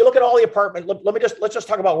you look at all the apartment, let's just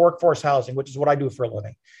talk about workforce housing, which is what I do for a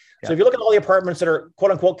living. Yeah. So if you look at all the apartments that are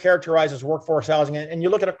quote unquote characterized as workforce housing, and you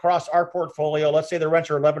look at across our portfolio, let's say the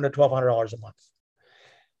rents are $1,100 to $1,200 a month.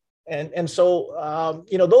 And so,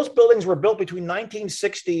 those buildings were built between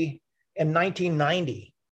 1960 and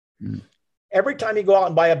 1990. Mm. Every time you go out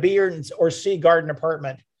and buy a B or C garden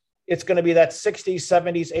apartment, it's going to be that 60s,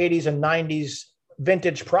 70s, 80s, and 90s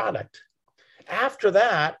vintage product. After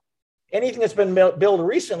that, anything that's been built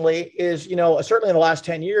recently is, certainly in the last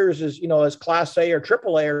 10 years is, as Class A or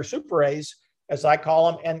AAA or Super A's, as I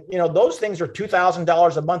call them. And, those things are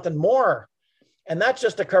 $2,000 a month and more. And that's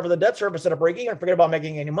just to cover the debt service at a break even and forget about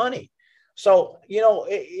making any money. So,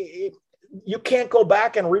 you can't go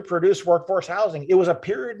back and reproduce workforce housing. It was a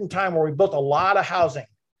period in time where we built a lot of housing.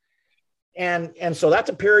 And so that's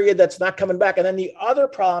a period that's not coming back. And then the other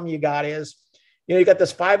problem you got is, you got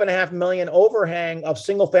this 5.5 million overhang of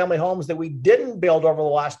single family homes that we didn't build over the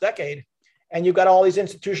last decade. And you've got all these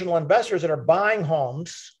institutional investors that are buying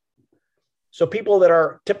homes. So people that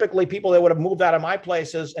are typically people that would have moved out of my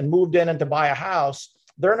places and moved in and to buy a house,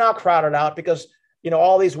 they're now crowded out because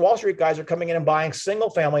all these Wall Street guys are coming in and buying single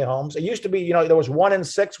family homes. It used to be, there was 1 in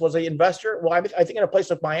 6 was an investor. Well, I think in a place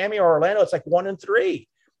like Miami or Orlando, it's like 1 in 3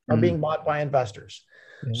 are being bought by investors.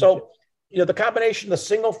 Yeah. So, the combination of the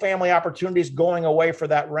single family opportunities going away for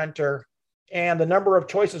that renter and the number of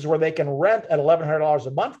choices where they can rent at $1,100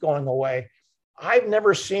 a month going away, I've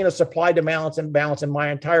never seen a supply demand imbalance in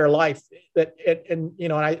my entire life.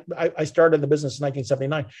 I started the business in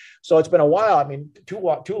 1979, so it's been a while. I mean, too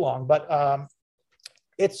long, but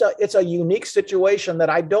it's a unique situation that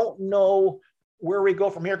I don't know where we go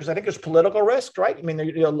from here, because I think there's political risk, right? I mean,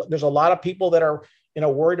 there's a lot of people that are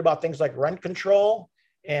worried about things like rent control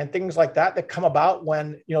and things like that come about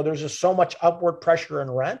when there's just so much upward pressure in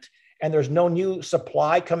rent, and there's no new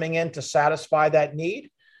supply coming in to satisfy that need.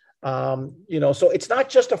 So it's not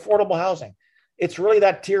just affordable housing. It's really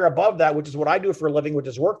that tier above that, which is what I do for a living, which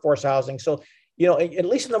is workforce housing. So, at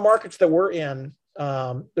least in the markets that we're in,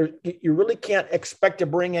 you really can't expect to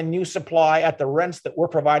bring in new supply at the rents that we're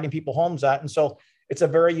providing people homes at. And so it's a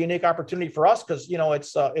very unique opportunity for us, because,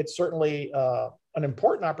 it's certainly an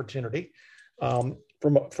important opportunity from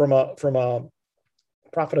a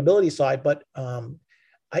profitability side. But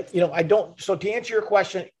I don't. So to answer your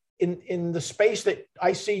question, in the space that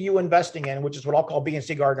I see you investing in, which is what I'll call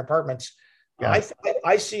B&C Garden Apartments, yeah.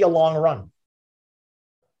 I see a long run.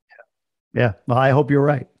 Yeah. Well, I hope you're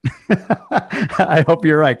right. I hope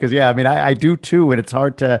you're right. Cause I mean, I do too. And it's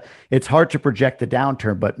hard to project the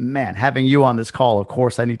downturn, but man, having you on this call, of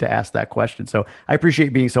course, I need to ask that question. So I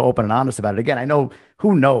appreciate being so open and honest about it. Again, I know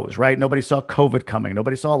who knows, right? Nobody saw COVID coming.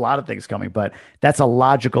 Nobody saw a lot of things coming, but that's a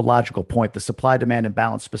logical point. The supply demand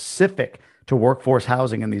imbalance specific to workforce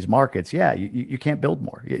housing in these markets. Yeah. You can't build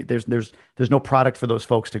more. There's no product for those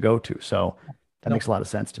folks to go to. So that makes a lot of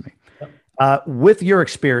sense to me. With your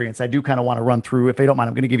experience, I do kind of want to run through, if you don't mind,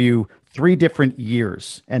 I'm going to give you 3 different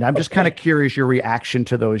years. And I'm just kind of curious your reaction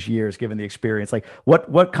to those years, given the experience. Like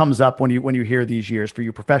what comes up when you hear these years for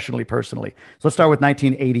you professionally, personally? So let's start with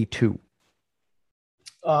 1982.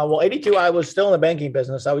 Well, 82, I was still in the banking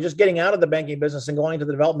business. I was just getting out of the banking business and going to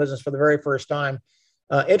the development business for the very first time.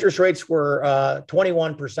 Interest rates were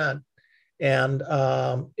 21%. And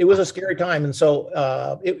it was a scary time. And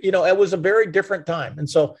so, it was a very different time. And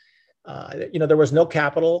so, there was no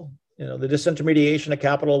capital. The disintermediation of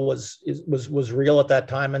capital was real at that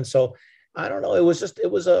time. And so, I don't know. It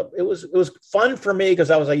was fun for me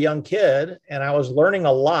because I was a young kid and I was learning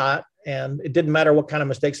a lot, and it didn't matter what kind of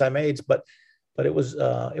mistakes I made. But it was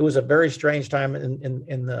a very strange time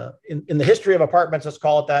in the history of apartments. Let's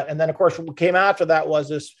call it that. And then, of course, what came after that was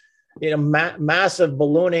this massive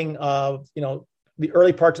ballooning of the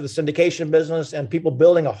early parts of the syndication business and people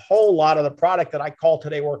building a whole lot of the product that I call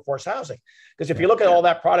today workforce housing. Because if you look at all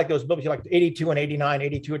that product that was built like 82 and 89,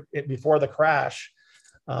 82 before the crash,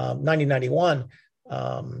 1991,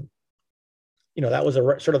 that was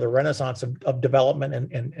sort of the renaissance of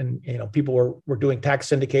development, and people were doing tax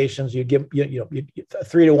syndications. You give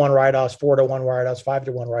 3-to-1 write-offs, 4-to-1 write-offs,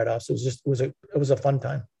 5-to-1 write-offs. It was a fun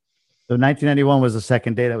time. So 1991 was the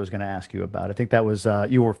second date I was going to ask you about. I think that was,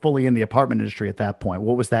 you were fully in the apartment industry at that point.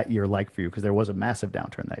 What was that year like for you? Because there was a massive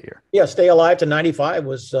downturn that year. Yeah, Stay Alive to 95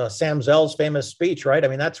 was Sam Zell's famous speech, right? I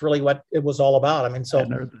mean, that's really what it was all about. I mean, so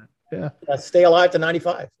yeah, Stay Alive to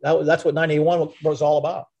 95. That's what 91 was all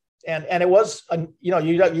about. And it was,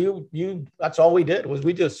 that's all we did was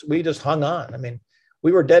we just hung on. I mean,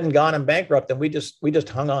 we were dead and gone and bankrupt, and we just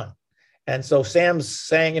hung on. And so Sam's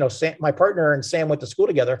saying, my partner and Sam went to school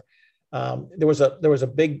together. There was a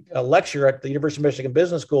big lecture at the University of Michigan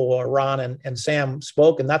Business School where Ron and Sam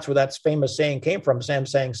spoke, and that's where that famous saying came from. Sam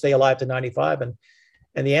saying "Stay alive to 95,"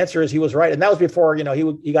 and the answer is he was right. And that was before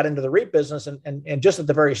he got into the REIT business, and just at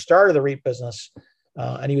the very start of the REIT business,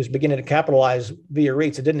 and he was beginning to capitalize via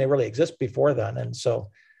REITs. It didn't really exist before then, and so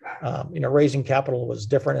raising capital was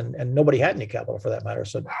different, and nobody had any capital for that matter.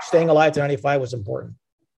 So staying alive to 95 was important.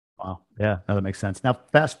 Wow, yeah, no, that makes sense. Now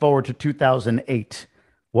fast forward to 2008.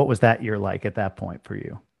 What was that year like at that point for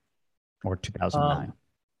you, or 2009?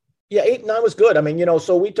 Yeah, 8 and 9 was good. I mean,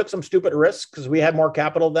 so we took some stupid risks because we had more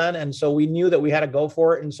capital then, and so we knew that we had to go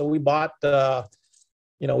for it, and so we bought, we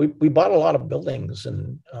bought a lot of buildings,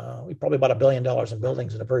 and we probably bought $1 billion in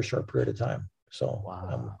buildings in a very short period of time. So,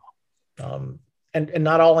 wow. And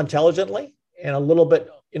not all intelligently, and a little bit,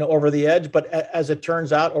 over the edge, but as it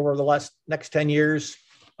turns out, over the next 10 years,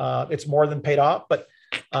 it's more than paid off. But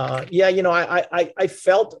I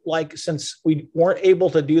felt like since we weren't able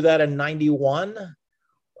to do that in 91,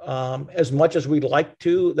 as much as we'd like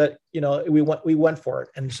to, that, we went for it.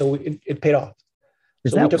 And so it paid off.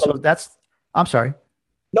 I'm sorry.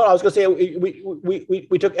 No, I was going to say,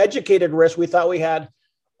 we took educated risk. We thought we had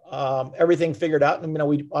everything figured out. And,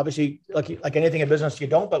 we obviously, like anything in business, you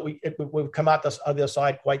don't, but we've come out this other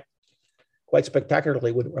side quite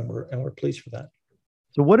spectacularly, and we're pleased for that.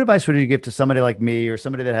 So what advice would you give to somebody like me or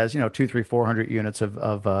somebody that has, 200, 300, 400 units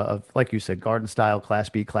of, like you said, garden style, Class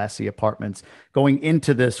B, Class C apartments going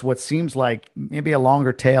into this, what seems like maybe a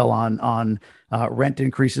longer tail on rent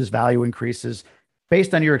increases, value increases,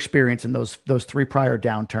 based on your experience in those three prior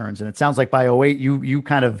downturns? And it sounds like by 2008, you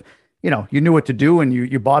kind of, you knew what to do and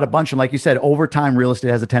you bought a bunch. And like you said, over time, real estate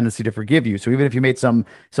has a tendency to forgive you. So even if you made some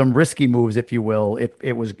risky moves, if you will,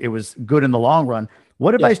 it was good in the long run.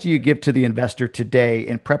 What advice do you give to the investor today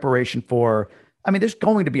in preparation for, there's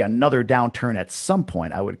going to be another downturn at some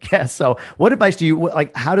point, I would guess. So what advice do you,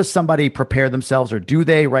 how does somebody prepare themselves, or do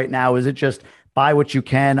they right now? Is it just buy what you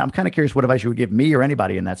can? I'm kind of curious what advice you would give me or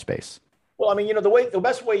anybody in that space. Well, the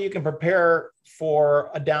best way you can prepare for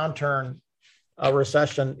a downturn, a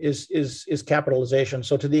recession is capitalization.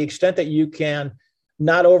 So to the extent that you can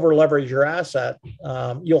not over leverage your asset,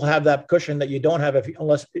 you'll have that cushion that you don't have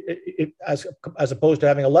as opposed to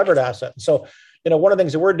having a levered asset. So, one of the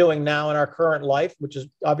things that we're doing now in our current life, which is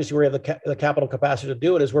obviously we have the capital capacity to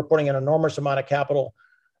do it, is we're putting an enormous amount of capital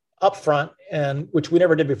upfront, and which we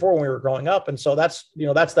never did before when we were growing up. And so that's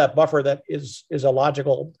that buffer that is a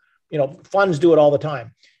logical. Funds do it all the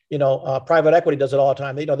time. Private equity does it all the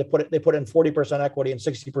time. They put in 40% equity and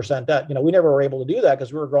 60% debt. We never were able to do that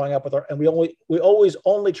because we were growing up and we always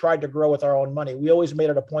only tried to grow with our own money. We always made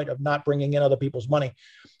it a point of not bringing in other people's money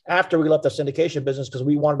after we left the syndication business, because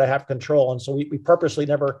we wanted to have control. And so we purposely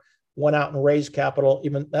never went out and raised capital.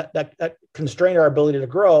 Even that constrained our ability to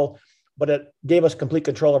grow, but it gave us complete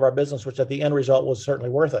control of our business, which at the end result was certainly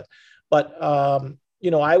worth it. But,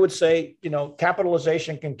 I would say,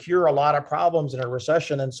 capitalization can cure a lot of problems in a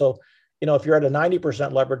recession. And so, if you're at a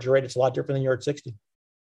 90% leverage rate, it's a lot different than you're at 60.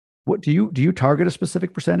 What do you target a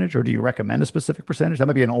specific percentage, or do you recommend a specific percentage? That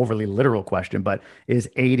might be an overly literal question, but is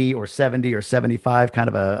 80 or 70 or 75 kind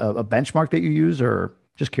of a benchmark that you use, or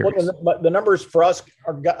just curious? Well, the numbers for us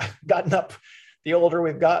are gotten up the older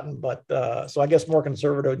we've gotten, but so I guess more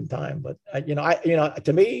conservative in time. But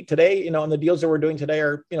to me today, and the deals that we're doing today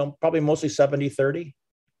are, probably mostly 70-30.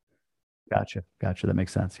 Gotcha. That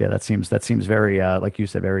makes sense. Yeah, that seems very, like you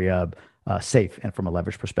said, very safe and from a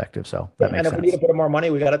leverage perspective. So that makes sense. And if we need to put more money,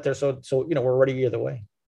 we got it there. So we're ready either way.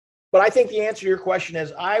 But I think the answer to your question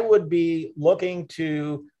is I would be looking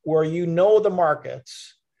to where the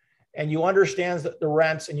markets and you understand the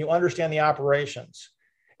rents and you understand the operations.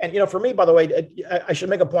 And, for me, by the way, I should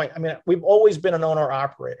make a point. We've always been an owner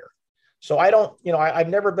operator. So I don't, I've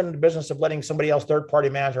never been in the business of letting somebody else third party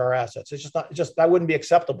manage our assets. It's just that wouldn't be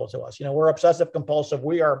acceptable to us. We're obsessive compulsive.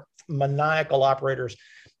 We are maniacal operators.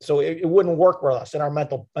 So it wouldn't work with us in our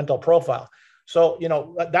mental profile. So,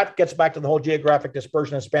 that gets back to the whole geographic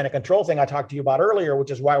dispersion and span of control thing I talked to you about earlier, which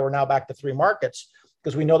is why we're now back to 3 markets,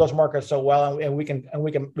 because we know those markets so well, and we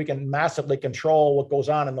can massively control what goes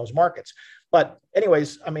on in those markets. But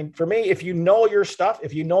anyways, for me, if you know your stuff,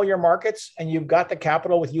 if you know your markets and you've got the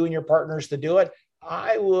capital with you and your partners to do it,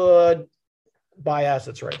 I would buy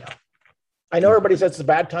assets right now. I know everybody says it's a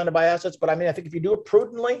bad time to buy assets, but I think if you do it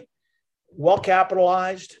prudently, well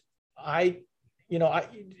capitalized,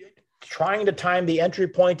 trying to time the entry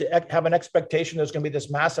point to have an expectation there's going to be this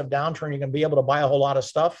massive downturn, you're going to be able to buy a whole lot of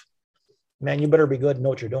stuff. Man, you better be good and know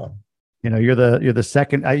what you're doing. You're the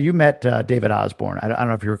second. You met David Osborne. I don't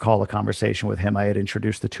know if you recall a conversation with him. I had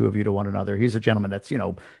introduced the two of you to one another. He's a gentleman that's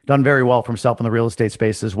done very well for himself in the real estate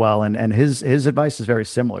space as well, and his advice is very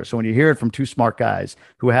similar. So when you hear it from two smart guys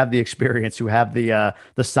who have the experience, who have the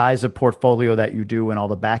size of portfolio that you do, and all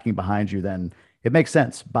the backing behind you, then it makes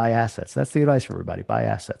sense. Buy assets. That's the advice for everybody. Buy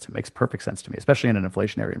assets. It makes perfect sense to me, especially in an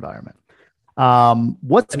inflationary environment.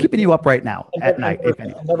 What's keeping you up right now at night? If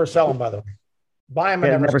anything? Never sell them, by the way. Buy them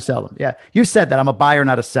and never sell them. Yeah. You said that I'm a buyer,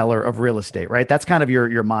 not a seller of real estate, right? That's kind of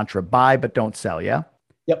your mantra. Buy, but don't sell. Yeah.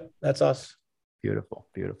 Yep. That's us. Beautiful.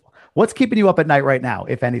 What's keeping you up at night right now,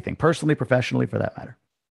 if anything, personally, professionally, for that matter?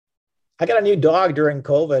 I got a new dog during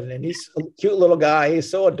COVID, and he's a cute little guy.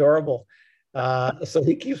 He's so adorable. So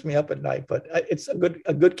he keeps me up at night, but it's a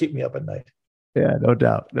good keep me up at night. Yeah, no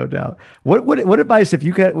doubt. What advice, if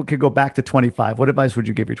you could go back to 25, what advice would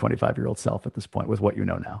you give your 25-year-old self at this point with what you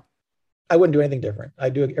know now? I wouldn't do anything different. I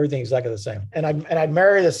do everything exactly the same. And I'd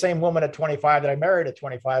marry the same woman at 25 that I married at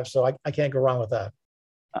 25. So I can't go wrong with that.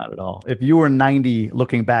 Not at all. If you were 90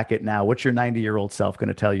 looking back at now, what's your 90-year-old self going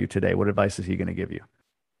to tell you today? What advice is he going to give you?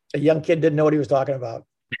 A young kid didn't know what he was talking about.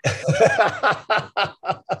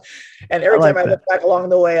 And every time I look back along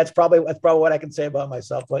the way, that's probably what I can say about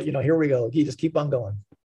myself. But here we go. You just keep on going.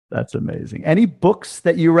 That's amazing. Any books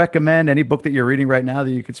that you recommend? Any book that you're reading right now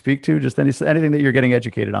that you could speak to? Just anything that you're getting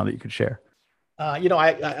educated on that you could share?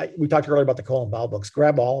 We talked earlier about the Colin Bowell books.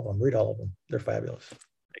 Grab all of them. Read all of them. They're fabulous.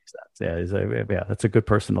 Makes sense. Yeah, that's a good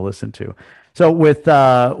person to listen to. So with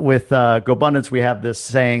GoBundance, we have this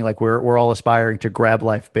saying, like, we're all aspiring to grab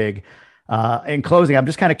life big. In closing, I'm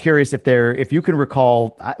just kind of curious if you can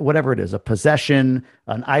recall whatever it is, a possession,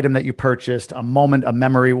 an item that you purchased, a moment, a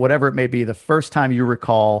memory, whatever it may be, the first time you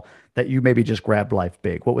recall that you maybe just grabbed life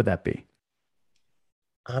big. What would that be?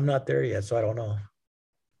 I'm not there yet, so I don't know.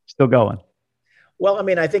 Still going. Well, I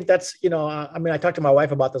mean, I think that's, I talked to my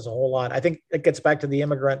wife about this a whole lot. I think it gets back to the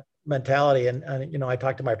immigrant mentality. And I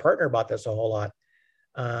talked to my partner about this a whole lot.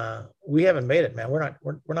 We haven't made it, man.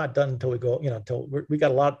 We're not done until we go, we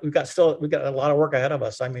got a lot of work ahead of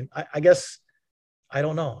us. I mean, I guess, I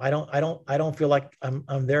don't know. I don't feel like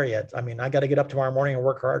I'm there yet. I mean, I got to get up tomorrow morning and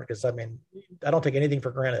work hard because, I mean, I don't take anything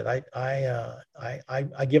for granted.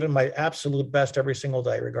 I give it my absolute best every single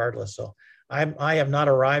day, regardless. So I have not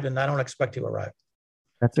arrived and I don't expect to arrive.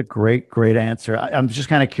 That's a great answer. I'm just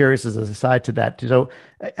kind of curious as a aside to that. So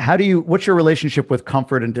what's your relationship with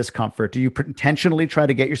comfort and discomfort? Do you intentionally try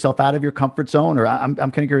to get yourself out of your comfort zone? Or I'm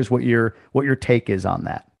kind of curious what your take is on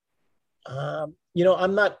that. I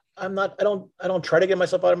don't try to get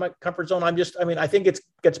myself out of my comfort zone. I think it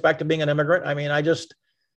gets back to being an immigrant. I mean,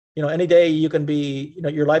 any day you can be,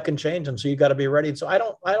 your life can change. And so you got to be ready. And so I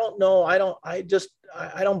don't know. I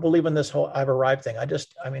don't believe in this whole I've arrived thing.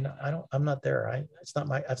 I'm not there.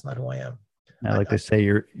 That's not who I am. Now, like they say,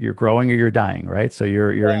 you're growing or you're dying, right? So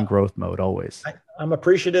you're in growth mode always. I'm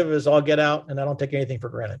appreciative as all get out, and I don't take anything for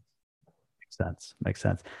granted. Makes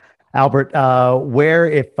sense. Albert, where,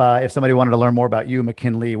 if somebody wanted to learn more about you,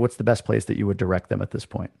 McKinley, what's the best place that you would direct them at this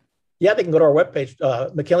point? Yeah, they can go to our webpage,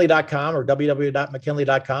 mckinley.com or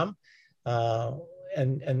www.mckinley.com. Love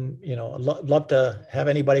to have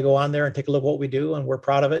anybody go on there and take a look at what we do. And we're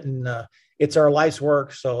proud of it. And it's our life's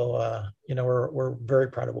work. So, we're very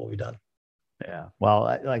proud of what we've done. Yeah. Well,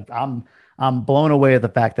 I'm blown away at the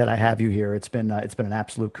fact that I have you here. It's been an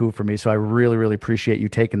absolute coup for me. So I really, really appreciate you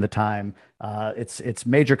taking the time. It's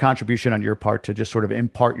major contribution on your part to just sort of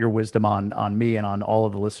impart your wisdom on me and on all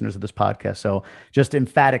of the listeners of this podcast. So just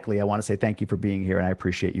emphatically, I want to say thank you for being here. And I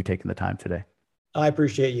appreciate you taking the time today. I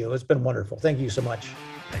appreciate you. It's been wonderful. Thank you so much.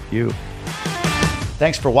 Thank you.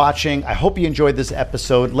 Thanks for watching. I hope you enjoyed this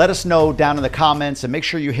episode. Let us know down in the comments and make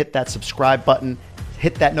sure you hit that subscribe button.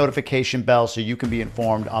 Hit that notification bell so you can be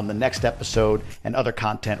informed on the next episode and other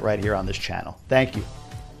content right here on this channel. Thank you.